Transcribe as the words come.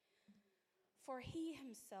For he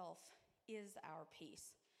himself is our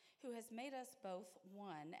peace, who has made us both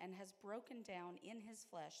one and has broken down in his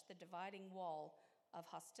flesh the dividing wall of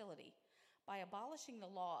hostility, by abolishing the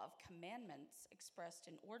law of commandments expressed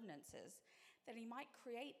in ordinances, that he might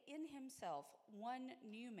create in himself one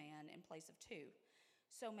new man in place of two,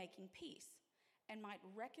 so making peace, and might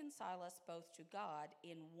reconcile us both to God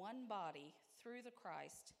in one body through the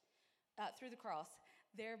cross,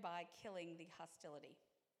 thereby killing the hostility.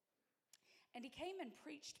 And he came and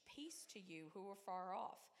preached peace to you who were far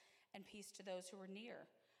off, and peace to those who were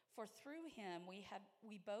near. For through him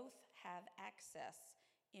we both have access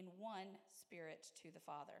in one Spirit to the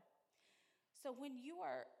Father. So then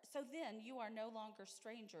you are no longer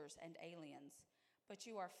strangers and aliens, but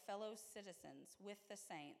you are fellow citizens with the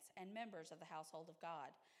saints and members of the household of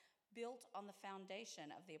God, built on the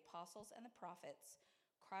foundation of the apostles and the prophets,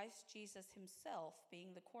 Christ Jesus himself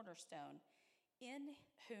being the cornerstone, in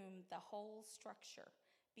whom the whole structure,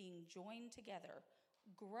 being joined together,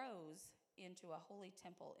 grows into a holy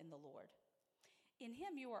temple in the Lord. In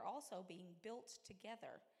him you are also being built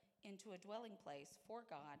together into a dwelling place for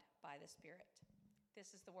God by the Spirit.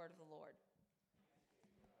 This is the word of the Lord.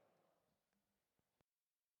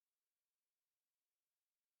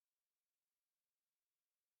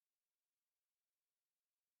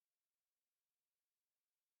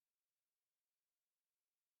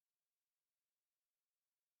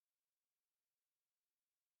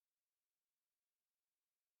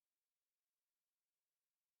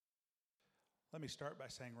 Let me start by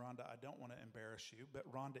saying, Rhonda, I don't want to embarrass you, but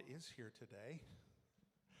Rhonda is here today.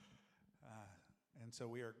 And so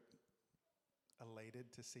we are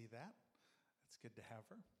elated to see that. It's good to have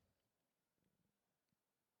her.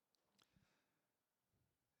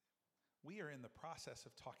 We are in the process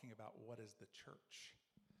of talking about what is the church.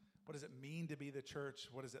 What does it mean to be the church?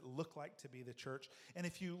 What does it look like to be the church? And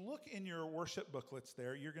if you look in your worship booklets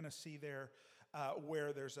there, you're going to see there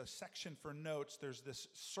where there's a section for notes, there's this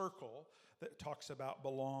circle that talks about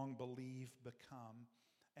belong, believe, become,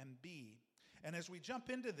 and be. And as we jump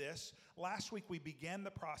into this, last week we began the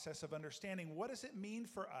process of understanding what does it mean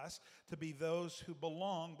for us to be those who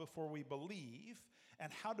belong before we believe,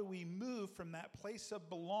 and how do we move from that place of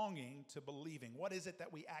belonging to believing? What is it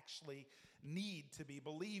that we actually need to be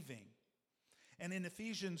believing? And in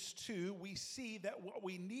Ephesians 2, we see that what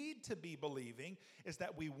we need to be believing is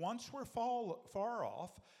that we once were far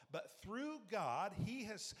off, but through God, he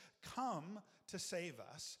has come to save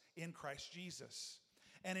us in Christ Jesus.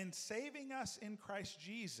 And in saving us in Christ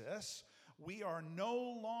Jesus, we are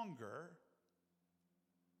no longer...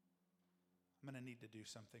 I'm going to need to do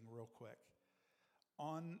something real quick.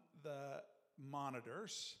 On the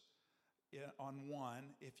monitors, on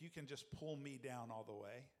one, if you can just pull me down all the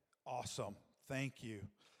way. Awesome. Thank you.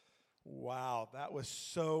 Wow, that was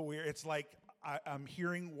so weird. It's like I'm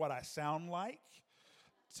hearing what I sound like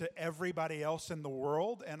to everybody else in the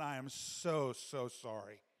world, and I am so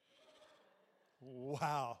sorry.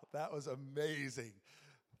 Wow, that was amazing.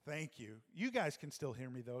 Thank you. You guys can still hear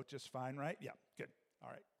me, though, just fine, right? Yeah, good. All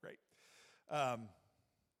right, great.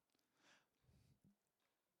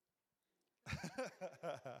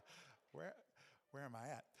 Where am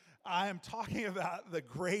I at? I am talking about the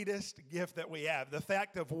greatest gift that we have, the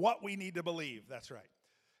fact of what we need to believe. That's right.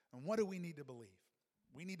 And what do we need to believe?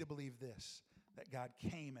 We need to believe this, that God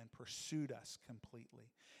came and pursued us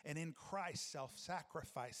completely. And in Christ,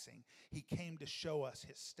 self-sacrificing, he came to show us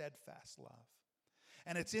his steadfast love.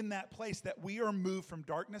 And it's in that place that we are moved from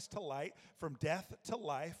darkness to light, from death to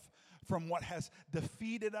life, from what has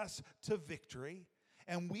defeated us to victory.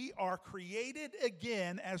 And we are created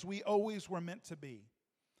again as we always were meant to be,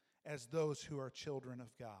 as those who are children of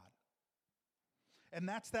God. And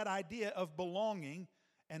that's that idea of belonging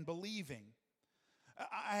and believing.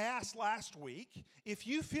 I asked last week, if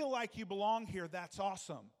you feel like you belong here, that's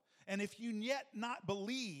awesome. And if you yet not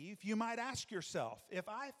believe, you might ask yourself, if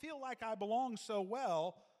I feel like I belong so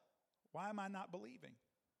well, why am I not believing?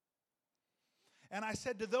 And I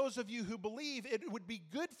said to those of you who believe, it would be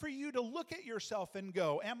good for you to look at yourself and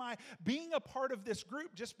go, am I being a part of this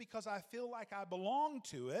group just because I feel like I belong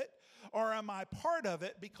to it? Or am I part of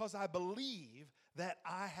it because I believe that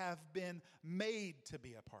I have been made to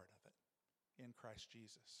be a part of it in Christ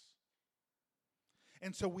Jesus?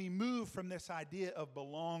 And so we move from this idea of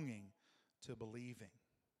belonging to believing.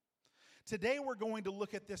 Today we're going to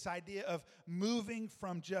look at this idea of moving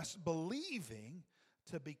from just believing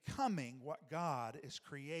to becoming what God is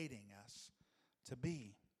creating us to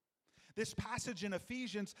be. This passage in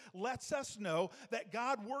Ephesians lets us know that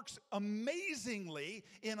God works amazingly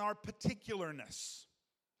in our particularness.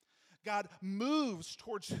 God moves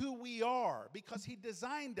towards who we are because He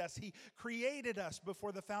designed us. He created us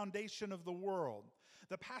before the foundation of the world.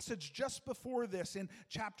 The passage just before this in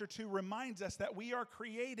chapter 2 reminds us that we are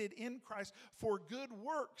created in Christ for good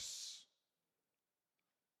works.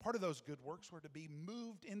 Part of those good works were to be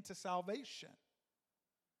moved into salvation.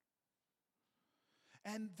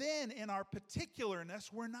 And then in our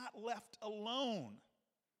particularness, we're not left alone.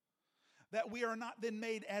 That we are not then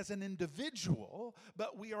made as an individual,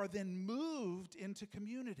 but we are then moved into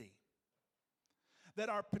community. That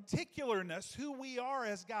our particularness, who we are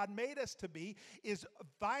as God made us to be, is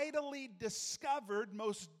vitally discovered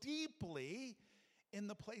most deeply in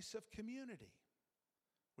the place of community,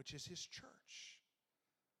 which is His church.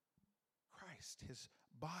 Christ, His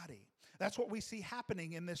body. That's what we see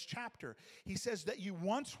happening in this chapter. He says that you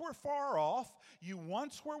once were far off, you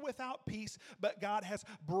once were without peace, but God has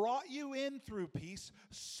brought you in through peace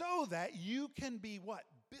so that you can be what?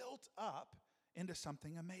 Built up into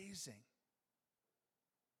something amazing.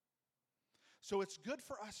 So it's good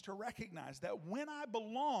for us to recognize that when I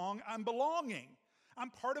belong, I'm belonging.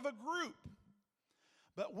 I'm part of a group.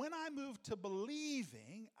 But when I move to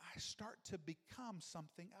believing, I start to become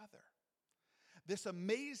something other. This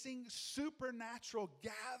amazing supernatural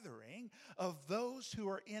gathering of those who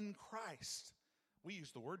are in Christ. We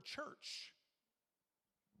use the word church.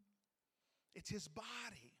 It's His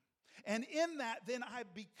body. And in that, then I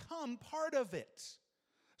become part of it.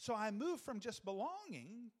 So I move from just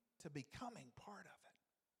belonging to becoming part of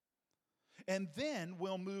it. And then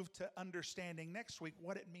we'll move to understanding next week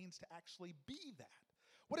what it means to actually be that.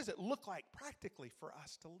 What does it look like practically for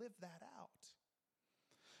us to live that out?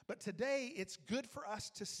 But today, it's good for us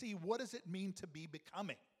to see what does it mean to be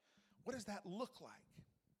becoming. What does that look like?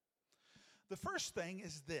 The first thing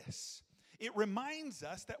is this. It reminds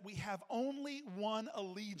us that we have only one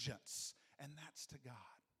allegiance, and that's to God.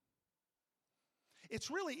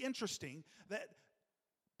 It's really interesting that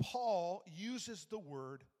Paul uses the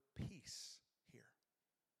word peace here.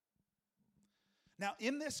 Now,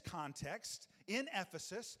 in this context, in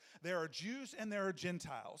Ephesus, there are Jews and there are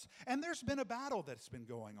Gentiles. And there's been a battle that's been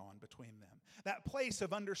going on between them. That place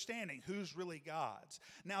of understanding who's really God's.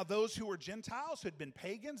 Now, those who were Gentiles had been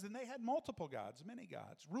pagans, and they had multiple gods, many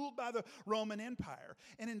gods, ruled by the Roman Empire.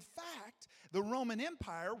 And in fact, the Roman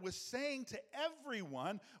Empire was saying to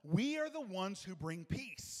everyone, we are the ones who bring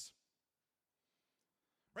peace.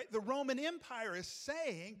 Right? The Roman Empire is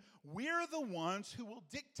saying, we're the ones who will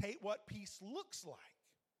dictate what peace looks like.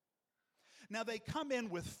 Now, they come in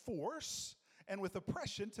with force and with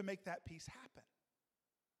oppression to make that peace happen.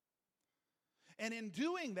 And in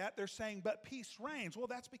doing that, they're saying, but peace reigns. Well,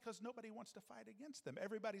 that's because nobody wants to fight against them.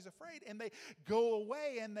 Everybody's afraid, and they go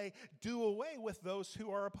away and they do away with those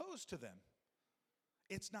who are opposed to them.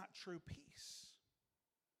 It's not true peace.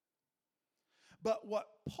 But what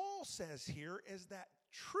Paul says here is that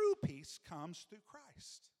true peace comes through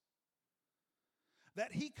Christ.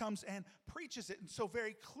 That He comes and preaches it. And so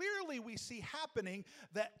very clearly we see happening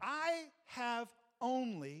that I have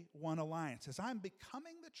only one alliance. As I'm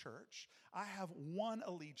becoming the church, I have one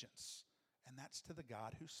allegiance, and that's to the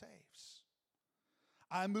God who saves.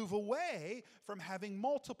 I move away from having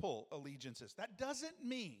multiple allegiances. That doesn't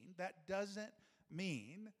mean that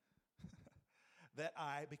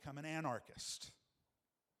I become an anarchist.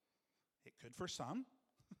 It could for some.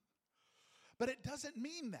 But it doesn't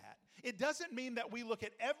mean that. It doesn't mean that we look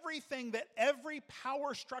at everything that every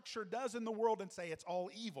power structure does in the world and say it's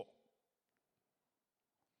all evil.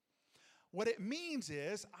 What it means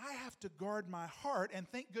is I have to guard my heart, and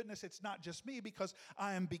thank goodness it's not just me, because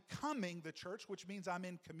I am becoming the church, which means I'm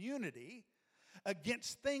in community,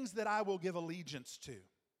 against things that I will give allegiance to.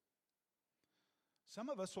 Some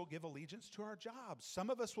of us will give allegiance to our jobs. Some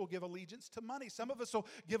of us will give allegiance to money. Some of us will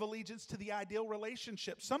give allegiance to the ideal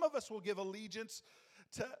relationship. Some of us will give allegiance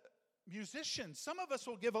to musicians. Some of us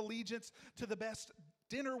will give allegiance to the best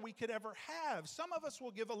dinner we could ever have. Some of us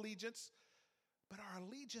will give allegiance, but our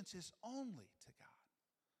allegiance is only to God.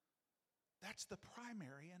 That's the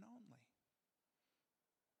primary and only.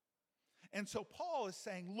 And so Paul is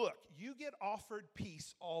saying, look, you get offered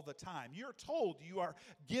peace all the time. You're told you are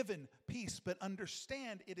given peace, but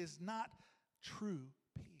understand it is not true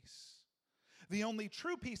peace. The only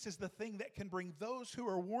true peace is the thing that can bring those who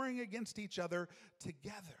are warring against each other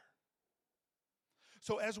together.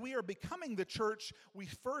 So as we are becoming the church, we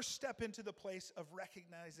first step into the place of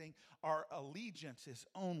recognizing our allegiance is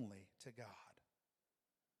only to God.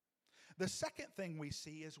 The second thing we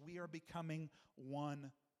see is we are becoming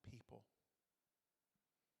one people.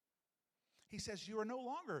 He says, you are no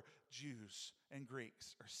longer Jews and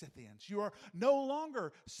Greeks or Scythians. You are no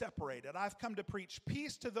longer separated. I've come to preach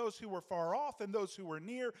peace to those who were far off and those who were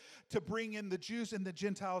near, to bring in the Jews and the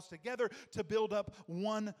Gentiles together, to build up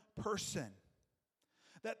one person.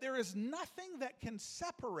 That there is nothing that can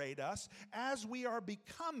separate us as we are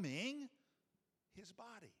becoming his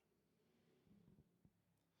body.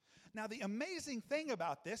 Now, the amazing thing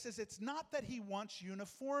about this is it's not that he wants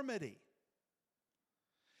uniformity.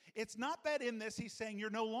 It's not that in this he's saying you're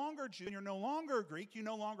no longer Jew, you're no longer Greek, you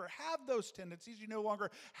no longer have those tendencies, you no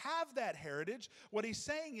longer have that heritage. What he's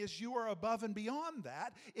saying is you are above and beyond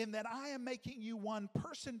that, in that I am making you one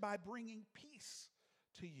person by bringing peace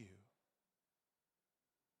to you.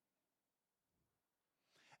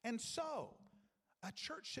 And so, a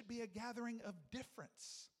church should be a gathering of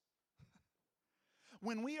difference.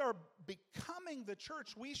 When we are becoming the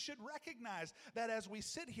church, we should recognize that as we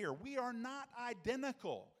sit here, we are not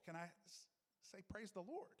identical. Can I say praise the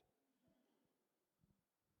Lord?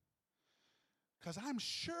 Because I'm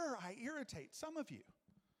sure I irritate some of you,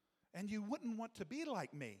 and you wouldn't want to be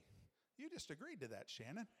like me. You just agreed to that,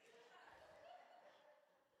 Shannon.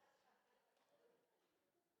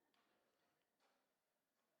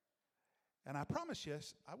 And I promise you,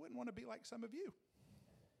 I wouldn't want to be like some of you.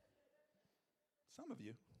 Some of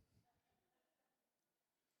you.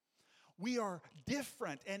 We are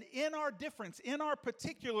different, and in our difference, in our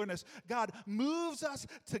particularness, God moves us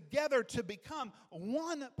together to become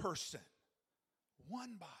one person,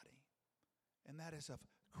 one body, and that is of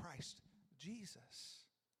Christ Jesus.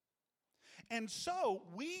 And so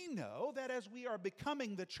we know that as we are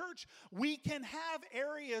becoming the church, we can have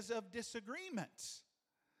areas of disagreements.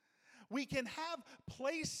 We can have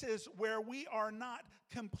places where we are not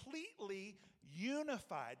completely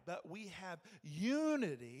unified, but we have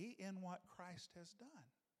unity in what Christ has done.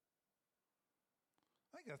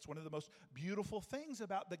 I think that's one of the most beautiful things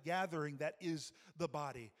about the gathering that is the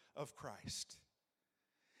body of Christ,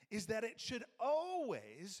 is that it should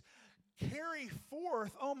always carry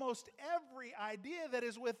forth almost every idea that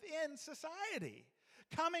is within society.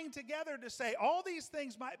 Coming together to say, all these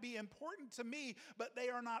things might be important to me, but they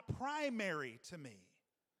are not primary to me.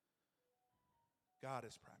 God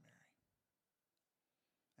is primary.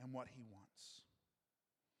 And what he wants.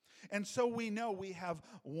 And so we know we have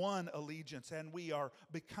one allegiance and we are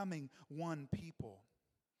becoming one people.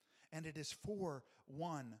 And it is for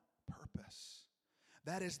one purpose.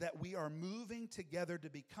 That is that we are moving together to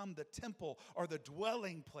become the temple or the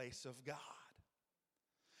dwelling place of God.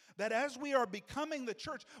 That as we are becoming the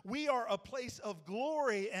church, we are a place of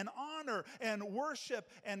glory and honor and worship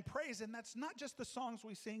and praise. And that's not just the songs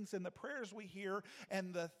we sing and the prayers we hear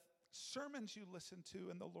and the sermons you listen to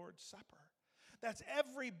in the Lord's Supper. That's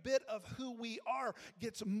every bit of who we are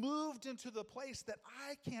gets moved into the place that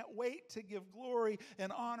I can't wait to give glory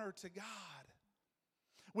and honor to God.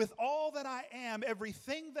 With all that I am,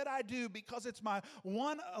 everything that I do, because it's my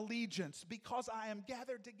one allegiance, because I am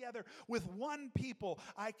gathered together with one people,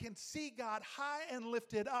 I can see God high and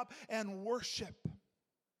lifted up and worship.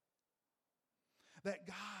 That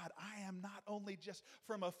God, I am not only just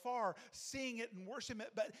from afar seeing it and worshiping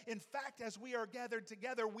it, but in fact, as we are gathered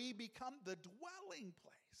together, we become the dwelling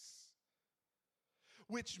place.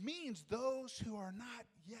 Which means those who are not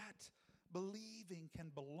yet believing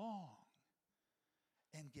can belong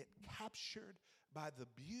and get captured by the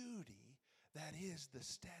beauty that is the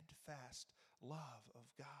steadfast love of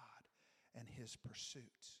God and his pursuit.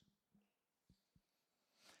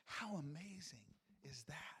 How amazing is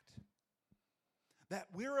that? That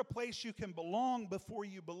we're a place you can belong before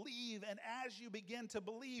you believe, and as you begin to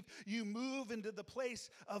believe, you move into the place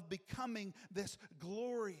of becoming this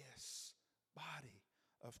glorious body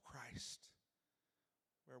of Christ,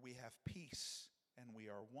 where we have peace and we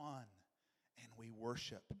are one and we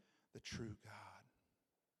worship the true God.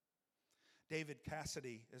 David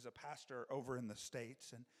Cassidy is a pastor over in the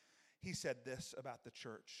States, and he said this about the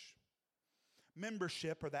church.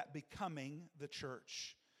 Membership, or that becoming the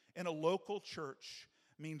church, in a local church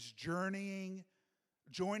means joining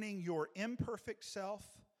your imperfect self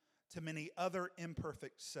to many other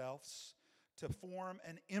imperfect selves to form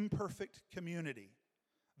an imperfect community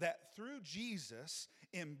that through Jesus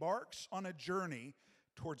embarks on a journey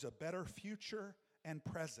towards a better future and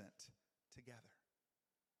present together.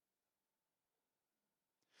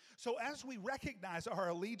 So as we recognize our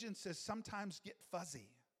allegiances sometimes get fuzzy,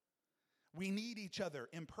 we need each other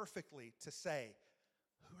imperfectly to say,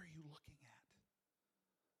 who are you looking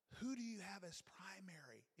at? Who do you have as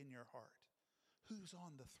primary in your heart? Who's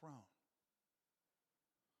on the throne?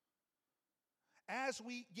 As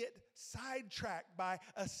we get sidetracked by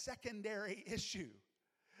a secondary issue,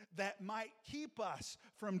 that might keep us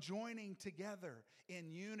from joining together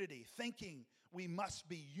in unity, thinking we must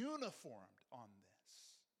be uniformed on this.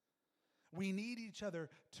 We need each other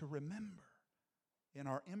to remember in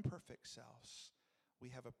our imperfect selves, we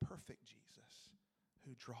have a perfect Jesus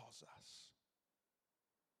who draws us.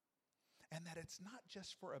 And that it's not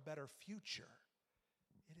just for a better future,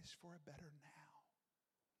 it is for a better now.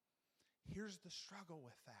 Here's the struggle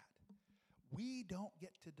with that. We don't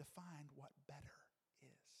get to define what better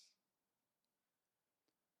is.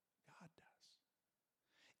 God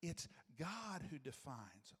does. It's God who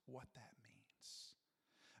defines what that means.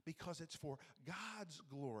 Because it's for God's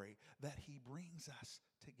glory that He brings us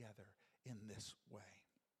together in this way.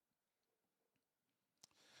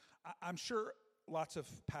 I'm sure lots of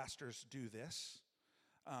pastors do this.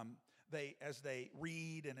 As they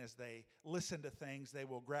read and as they listen to things, they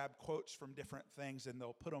will grab quotes from different things and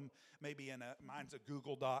they'll put them maybe mine's a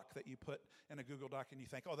Google Doc that you put in a Google Doc and you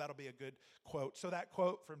think, oh, that'll be a good quote. So that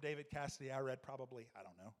quote from David Cassidy I read probably,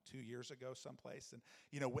 2 years ago someplace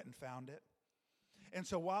and, went and found it. And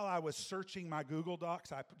so while I was searching my Google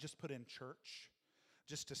Docs, I just put in church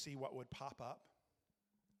just to see what would pop up.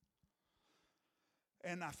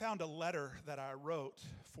 And I found a letter that I wrote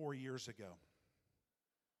 4 years ago.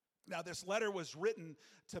 Now, this letter was written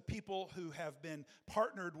to people who have been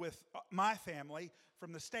partnered with my family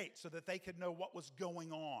from the States so that they could know what was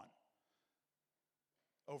going on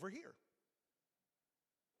over here.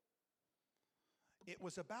 It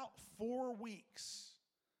was about 4 weeks.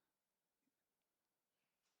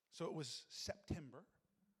 So it was September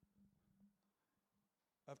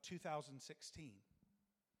of 2016.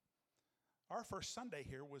 Our first Sunday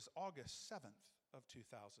here was August 7th of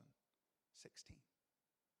 2016.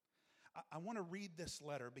 I want to read this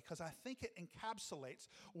letter because I think it encapsulates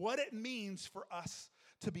what it means for us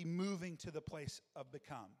to be moving to the place of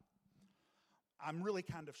become. I'm really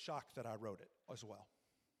kind of shocked that I wrote it as well.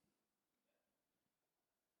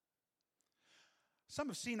 Some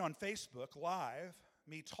have seen on Facebook Live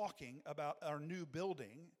me talking about our new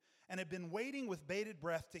building and have been waiting with bated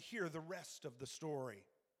breath to hear the rest of the story.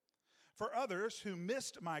 For others who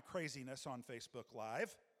missed my craziness on Facebook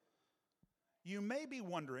Live, you may be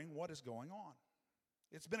wondering what is going on.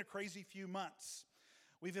 It's been a crazy few months.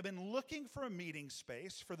 We've been looking for a meeting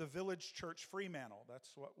space for the Village Church Fremantle.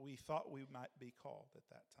 That's what we thought we might be called at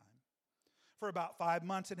that time. For about 5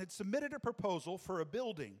 months and had submitted a proposal for a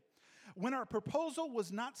building. When our proposal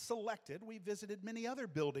was not selected, we visited many other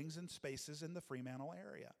buildings and spaces in the Fremantle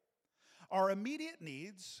area. Our immediate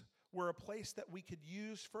needs were a place that we could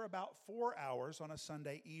use for about 4 hours on a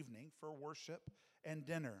Sunday evening for worship and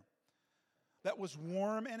dinner. That was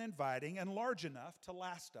warm and inviting and large enough to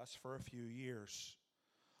last us for a few years.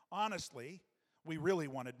 Honestly, we really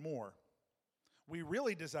wanted more. We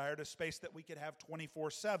really desired a space that we could have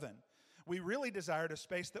 24/7. We really desired a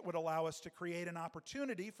space that would allow us to create an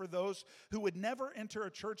opportunity for those who would never enter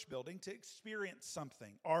a church building to experience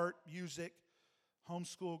something, art, music,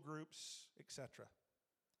 homeschool groups, etc.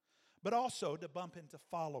 But also to bump into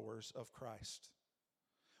followers of Christ.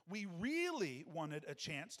 We really wanted a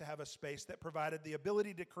chance to have a space that provided the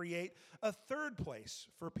ability to create a third place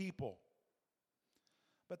for people.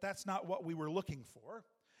 But that's not what we were looking for,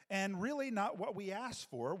 and really not what we asked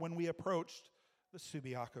for when we approached the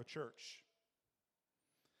Subiaco Church.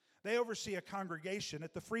 They oversee a congregation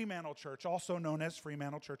at the Fremantle Church, also known as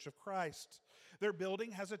Fremantle Church of Christ. Their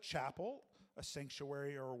building has a chapel, a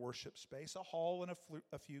sanctuary or a worship space, a hall, and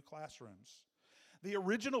a few classrooms. The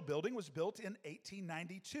original building was built in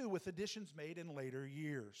 1892 with additions made in later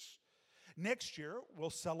years. Next year,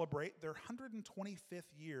 we'll celebrate their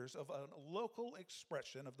 125th years of a local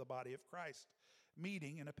expression of the body of Christ,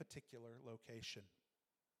 meeting in a particular location.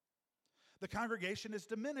 The congregation has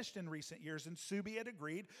diminished in recent years, and Subi had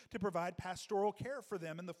agreed to provide pastoral care for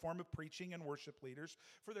them in the form of preaching and worship leaders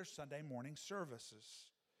for their Sunday morning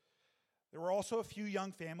services. There were also a few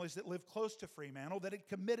young families that lived close to Fremantle that had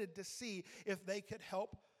committed to see if they could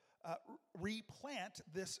help replant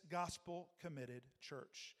this gospel-committed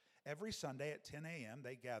church. Every Sunday at 10 a.m.,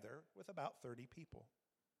 they gather with about 30 people.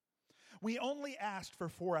 We only asked for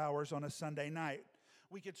 4 hours on a Sunday night.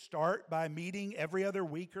 We could start by meeting every other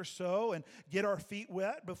week or so and get our feet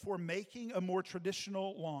wet before making a more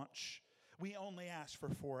traditional launch. We only asked for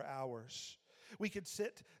 4 hours. We could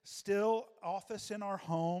sit still office in our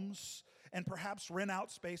homes and perhaps rent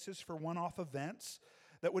out spaces for one-off events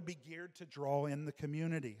that would be geared to draw in the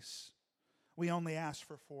communities. We only asked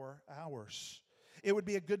for 4 hours. It would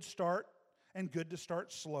be a good start and good to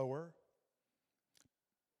start slower.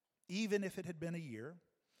 Even if it had been a year,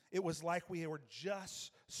 it was like we were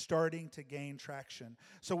just starting to gain traction.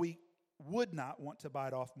 So we would not want to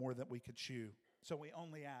bite off more than we could chew. So we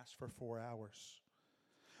only asked for 4 hours.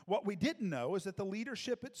 What we didn't know is that the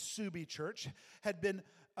leadership at Subi Church had been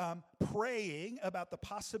praying about the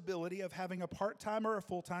possibility of having a part-time or a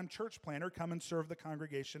full-time church planter come and serve the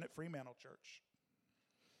congregation at Fremantle Church.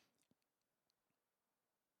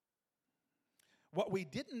 What we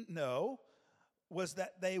didn't know was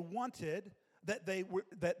that they wanted, that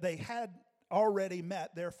they had already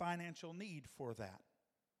met their financial need for that.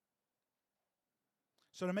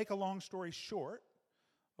 So to make a long story short,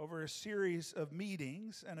 over a series of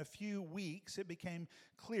meetings and a few weeks, it became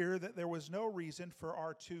clear that there was no reason for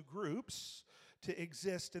our two groups to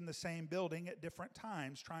exist in the same building at different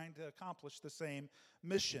times, trying to accomplish the same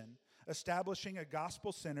mission, establishing a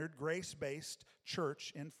gospel-centered, grace-based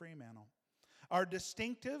church in Fremantle. Our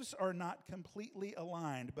distinctives are not completely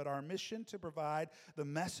aligned, but our mission to provide the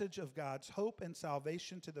message of God's hope and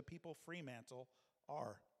salvation to the people of Fremantle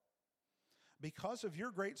are. Because of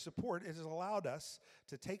your great support, it has allowed us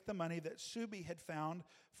to take the money that Subi had found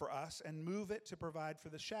for us and move it to provide for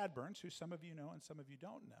the Shadburns, who some of you know and some of you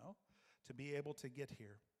don't know, to be able to get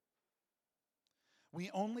here.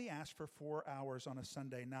 We only asked for 4 hours on a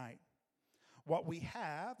Sunday night. What we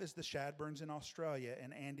have is the Shadburns in Australia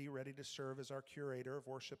and Andy ready to serve as our curator of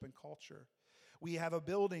worship and culture. We have a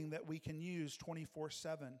building that we can use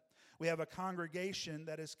 24/7. We have a congregation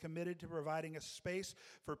that is committed to providing a space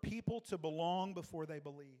for people to belong before they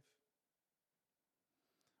believe.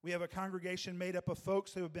 We have a congregation made up of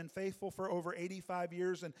folks who have been faithful for over 85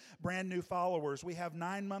 years and brand new followers. We have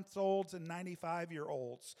 9-month-olds and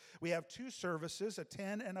 95-year-olds. We have 2 services, a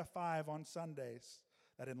 10 and a 5 on Sundays.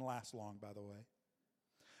 That didn't last long, by the way.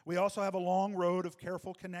 We also have a long road of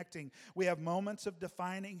careful connecting. We have moments of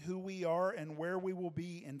defining who we are and where we will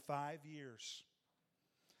be in 5 years.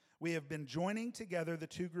 We have been joining together the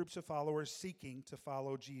 2 groups of followers seeking to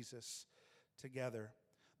follow Jesus together.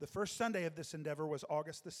 The first Sunday of this endeavor was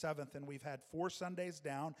August the 7th, and we've had 4 Sundays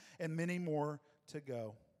down and many more to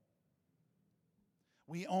go.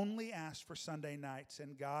 We only asked for Sunday nights,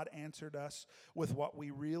 and God answered us with what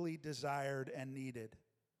we really desired and needed.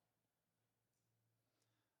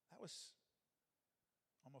 That was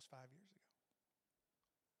almost 5 years ago.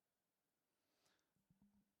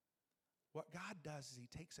 What God does is he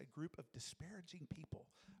takes a group of disparaging people,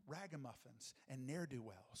 ragamuffins and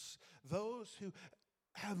ne'er-do-wells, those who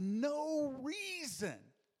have no reason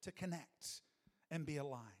to connect and be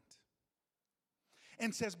aligned,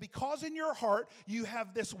 and says, because in your heart you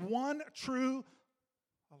have this one true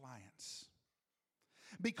alliance,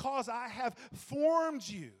 because I have formed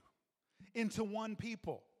you into one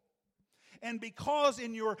people, and because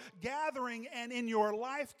in your gathering and in your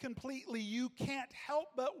life completely you can't help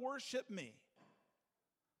but worship me,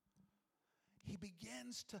 he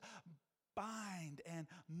begins to bind and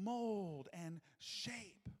mold and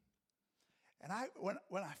shape. And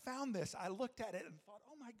when I found this, I looked at it and thought,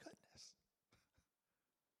 oh my goodness.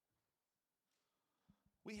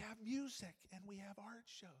 We have music and we have art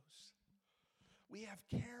shows. We have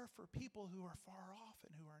care for people who are far off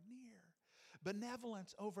and who are near.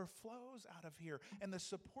 Benevolence overflows out of here, and the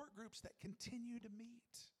support groups that continue to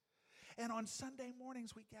meet. And on Sunday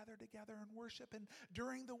mornings, we gather together and worship, and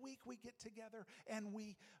during the week, we get together and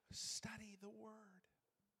we study the Word.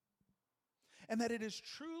 And that it is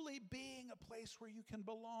truly being a place where you can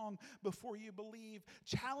belong before you believe,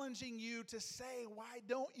 challenging you to say, why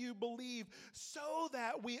don't you believe, so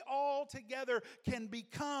that we all together can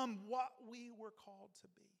become what we were called to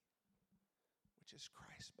be, which is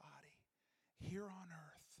Christ's body here on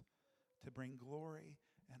earth to bring glory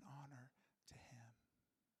and honor to him.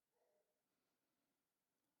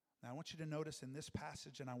 Now, I want you to notice in this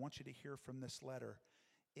passage, and I want you to hear from this letter,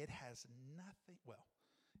 it has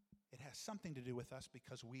something to do with us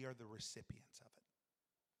because we are the recipients of it.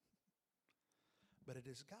 But it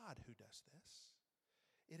is God who does this.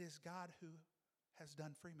 It is God who has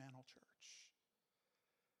done Fremantle Church.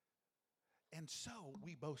 And so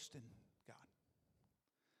we boast in God.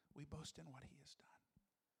 We boast in what he has done.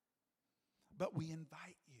 But we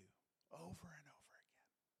invite you over and over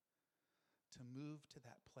again to move to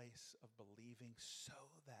that place of believing so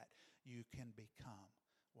that you can become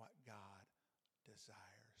what God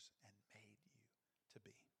desires and made you to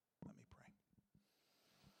be. Let me pray.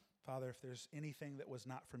 Father, if there's anything that was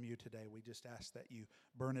not from you today, we just ask that you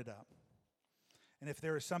burn it up. And if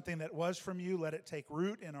there is something that was from you, let it take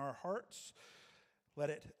root in our hearts. Let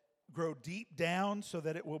it grow deep down so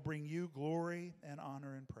that it will bring you glory and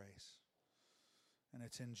honor and praise. And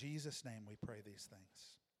it's in Jesus' name we pray these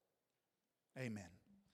things. Amen.